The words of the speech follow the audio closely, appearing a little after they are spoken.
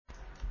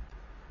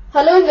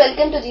Hello and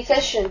welcome to the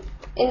session.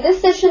 In this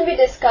session we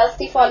discuss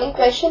the following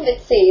question which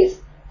says,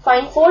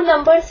 find 4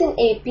 numbers in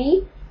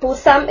AP whose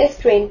sum is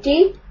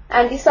 20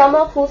 and the sum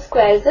of whose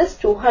squares is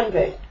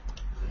 200.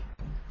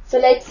 So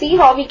let's see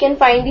how we can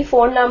find the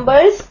 4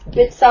 numbers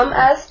with sum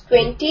as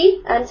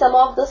 20 and sum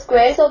of the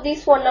squares of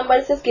these 4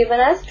 numbers is given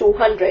as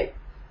 200.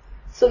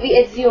 So we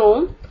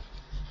assume,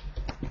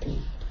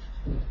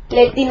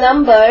 let the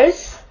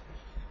numbers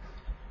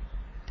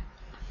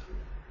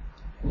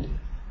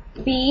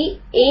be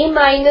a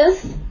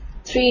minus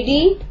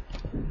 3d,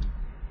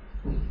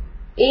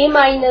 a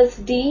minus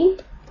d,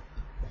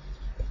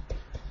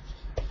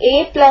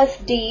 a plus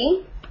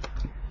d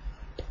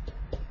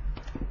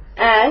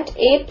and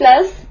a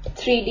plus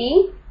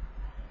 3d.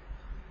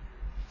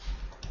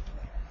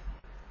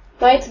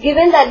 Now it's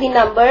given that the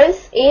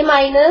numbers a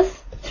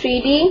minus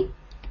 3d,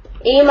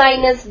 a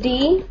minus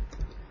d,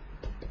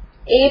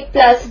 a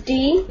plus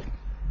d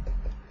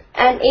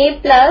and a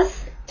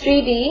plus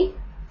 3d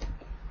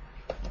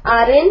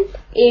are in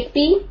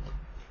AP.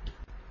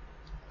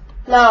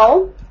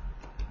 Now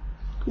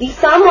the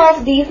sum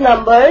of these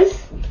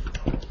numbers,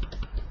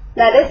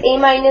 that is a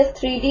minus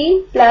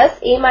 3d plus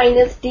a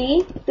minus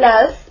d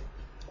plus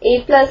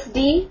a plus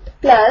d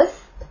plus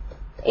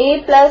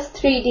a plus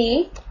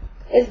 3d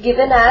is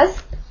given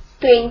as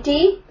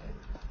 20.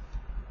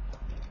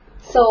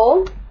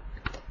 So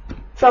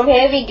from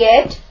here we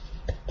get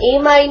a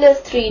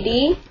minus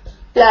 3d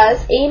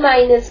plus a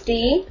minus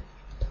d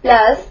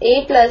plus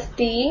a plus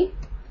d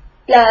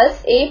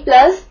plus a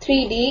plus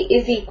 3d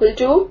is equal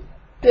to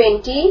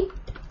 20.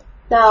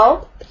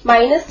 Now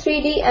minus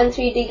 3d and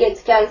 3d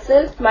gets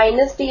cancelled,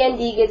 minus d and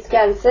d gets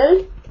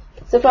cancelled.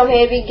 So from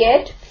here we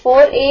get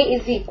 4a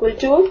is equal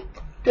to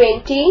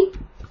 20.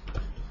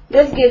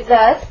 This gives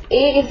us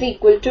a is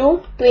equal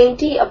to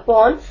 20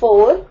 upon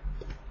 4.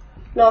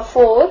 Now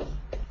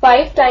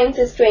 5 times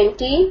is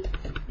 20.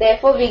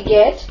 Therefore we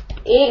get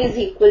a is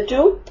equal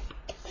to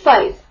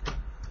 5.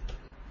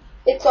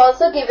 It's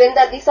also given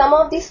that the sum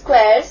of the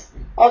squares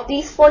of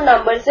these 4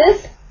 numbers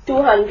is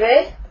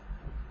 200.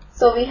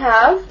 So we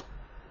have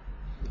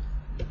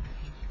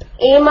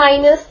a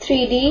minus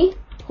 3d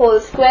whole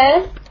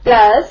square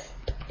plus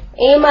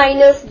a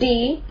minus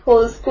d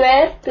whole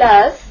square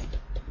plus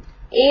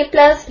a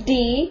plus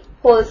d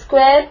whole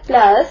square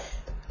plus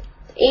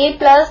a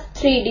plus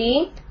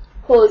 3d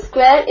whole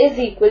square is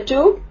equal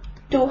to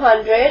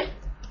 200.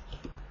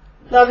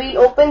 Now we'll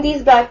open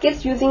these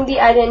brackets using the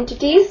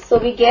identities. So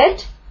we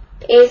get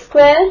a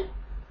square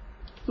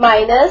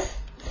minus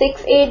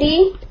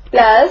 6ad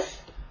plus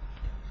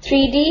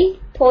 3d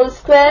whole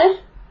square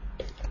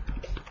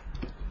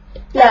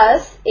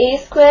plus a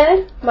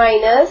square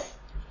minus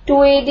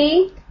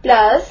 2ad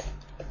plus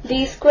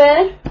d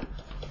square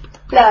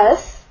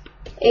plus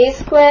a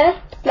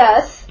square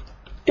plus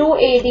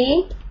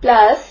 2ad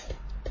plus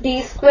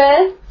d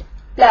square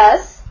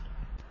plus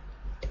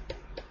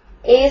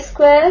a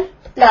square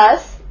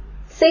plus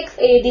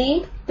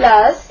 6ad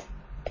plus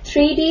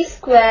 3d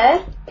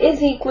square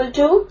is equal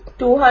to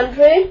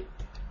 200.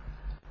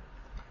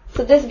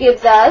 So this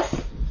gives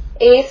us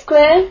a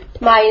square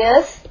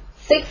minus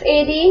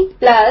 6ad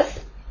plus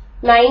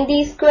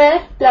 9d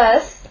square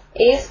plus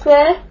a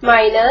square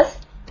minus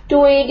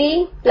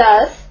 2ad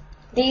plus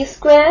d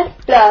square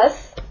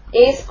plus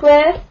a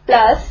square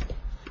plus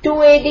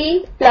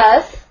 2ad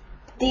plus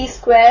d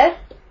square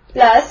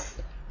plus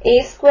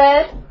a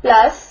square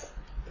plus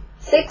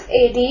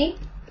 6ad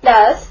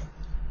plus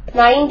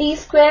 9d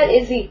square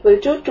is equal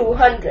to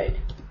 200.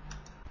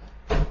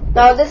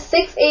 Now this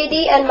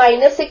 6ad and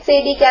minus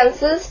 6ad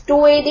cancels,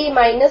 2ad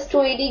minus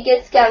 2ad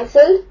gets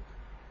cancelled.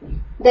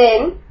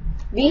 Then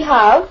we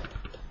have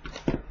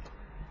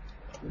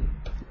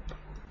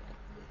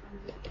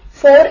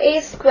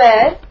 4a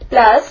square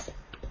plus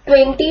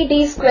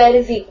 20d square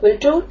is equal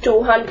to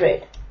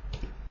 200.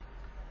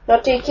 Now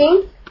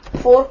taking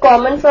 4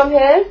 common from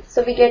here,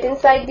 so we get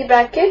inside the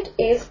bracket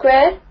a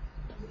square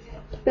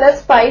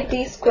plus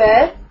 5d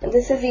square and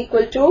this is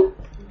equal to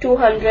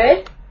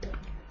 200.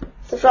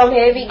 So from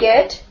here we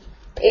get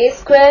a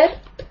square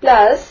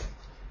plus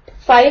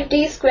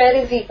 5d square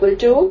is equal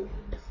to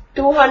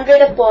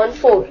 200 upon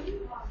 4.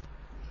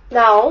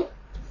 Now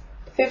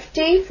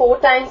 50 4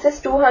 times is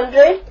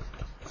 200.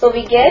 So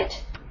we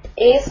get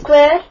a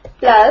square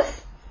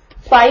plus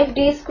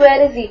 5d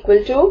square is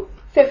equal to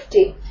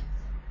 50.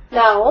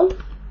 Now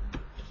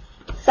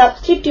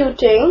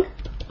substituting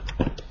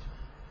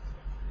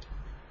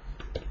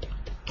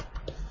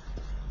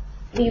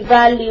the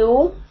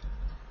value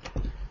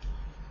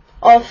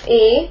of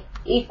a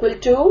equal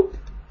to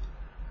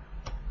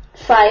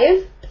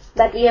 5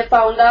 that we have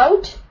found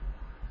out,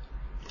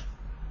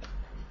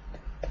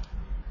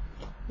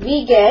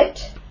 we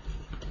get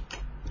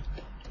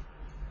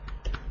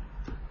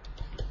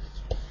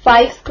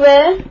 5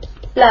 square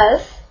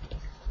plus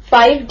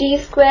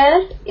 5d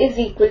square is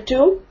equal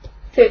to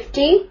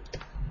 50.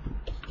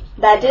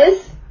 That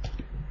is,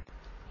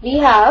 we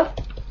have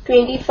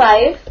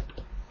 25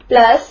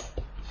 plus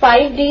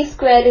 5d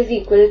square is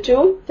equal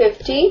to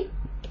 50.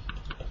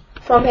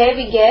 From here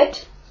we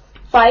get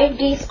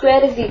 5d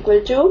square is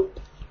equal to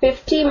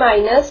 50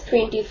 minus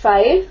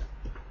 25.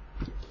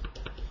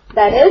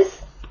 That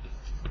is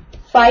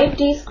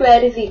 5d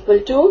square is equal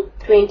to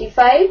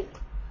 25.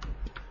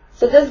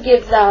 So this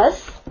gives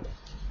us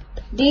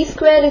d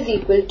square is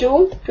equal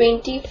to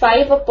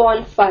 25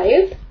 upon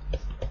 5,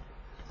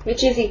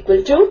 which is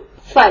equal to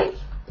 5.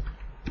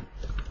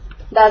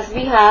 Thus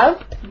we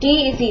have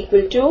d is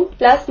equal to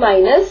plus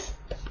minus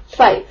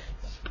 5.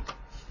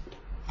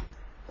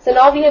 So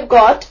now we have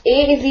got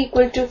a is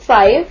equal to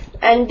 5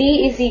 and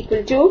d is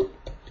equal to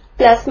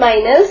plus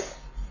minus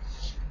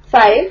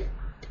 5,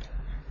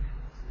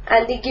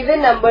 and the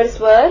given numbers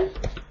were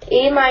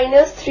a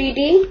minus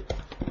 3d,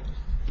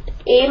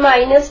 a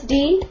minus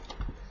d,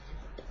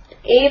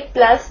 a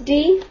plus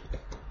d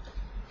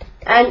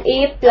and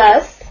a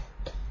plus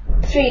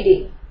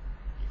 3d.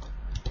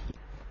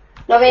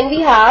 Now when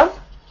we have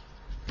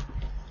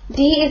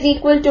d is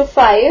equal to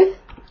 5,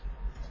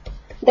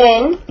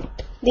 then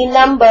the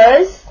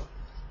numbers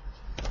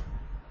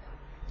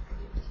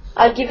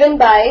are given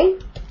by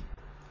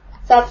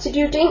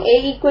substituting a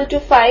equal to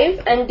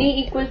 5 and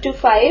d equal to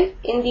 5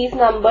 in these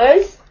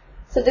numbers.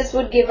 So this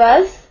would give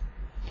us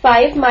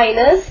 5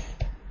 minus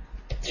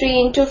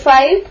 3 into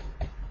 5.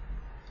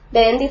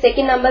 Then the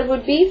second number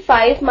would be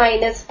 5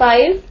 minus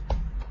 5.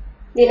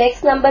 The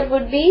next number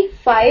would be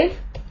 5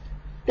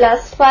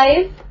 plus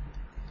 5.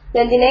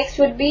 Then the next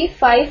would be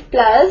 5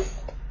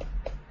 plus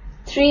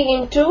 3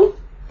 into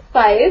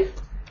 5.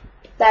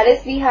 That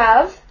is, we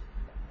have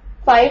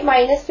 5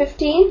 minus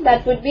 15,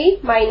 that would be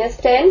minus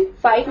 10.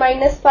 5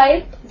 minus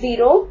 5,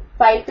 0.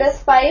 5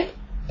 plus 5,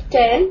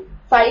 10.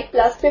 5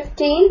 plus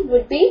 15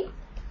 would be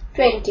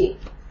 20.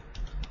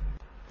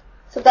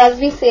 So thus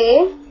we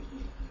say,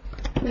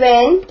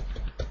 when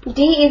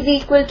d is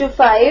equal to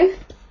 5,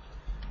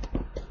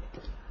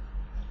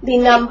 the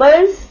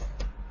numbers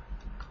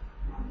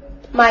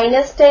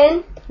minus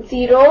 10,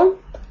 0,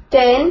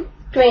 10,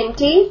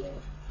 20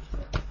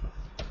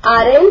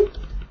 are in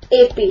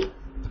AP.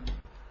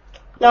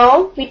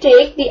 Now we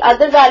take the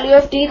other value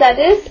of d, that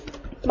is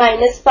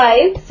minus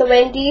 5. So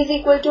when d is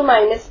equal to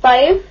minus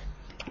 5,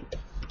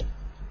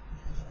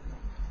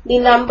 the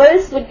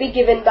numbers would be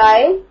given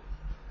by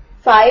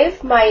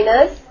 5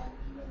 minus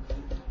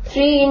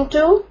 3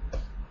 into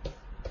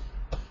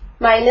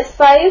minus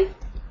 5,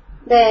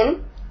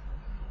 then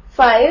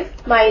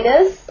 5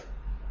 minus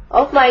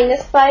of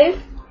minus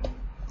 5,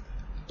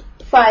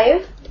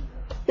 5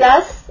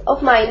 plus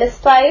of minus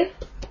 5,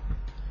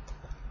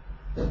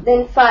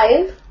 then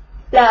 5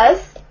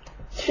 plus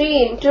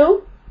 3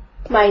 into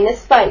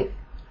minus 5.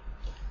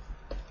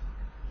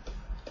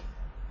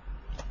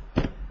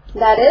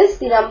 That is,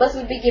 the numbers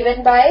will be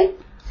given by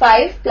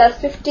 5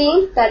 plus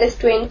 15, that is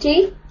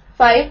 20,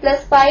 5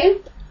 plus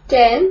 5,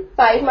 10,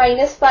 5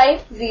 minus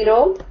 5,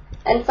 0,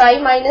 and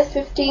 5 minus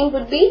 15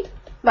 would be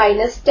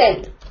minus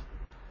 10.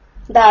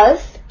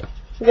 Thus,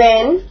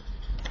 when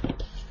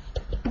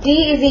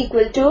d is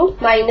equal to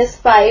minus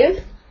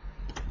 5,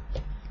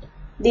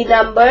 the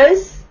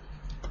numbers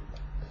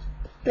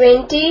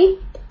 20,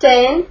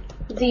 10,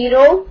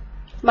 0,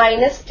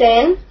 minus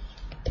 10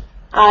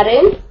 are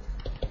in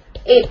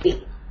AP.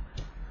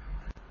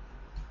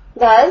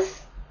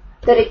 Thus,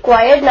 the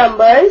required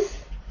numbers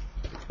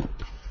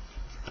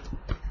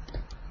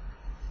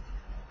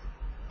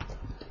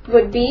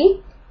would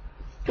be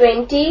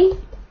 20,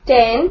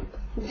 10,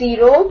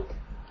 0,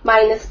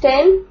 minus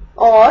 10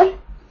 or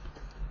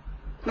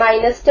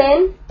minus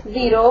 10,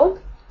 0,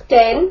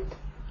 10,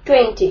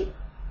 20.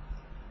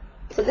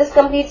 So this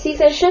completes the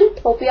session.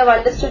 Hope you have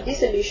understood the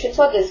solutions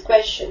for this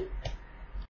question.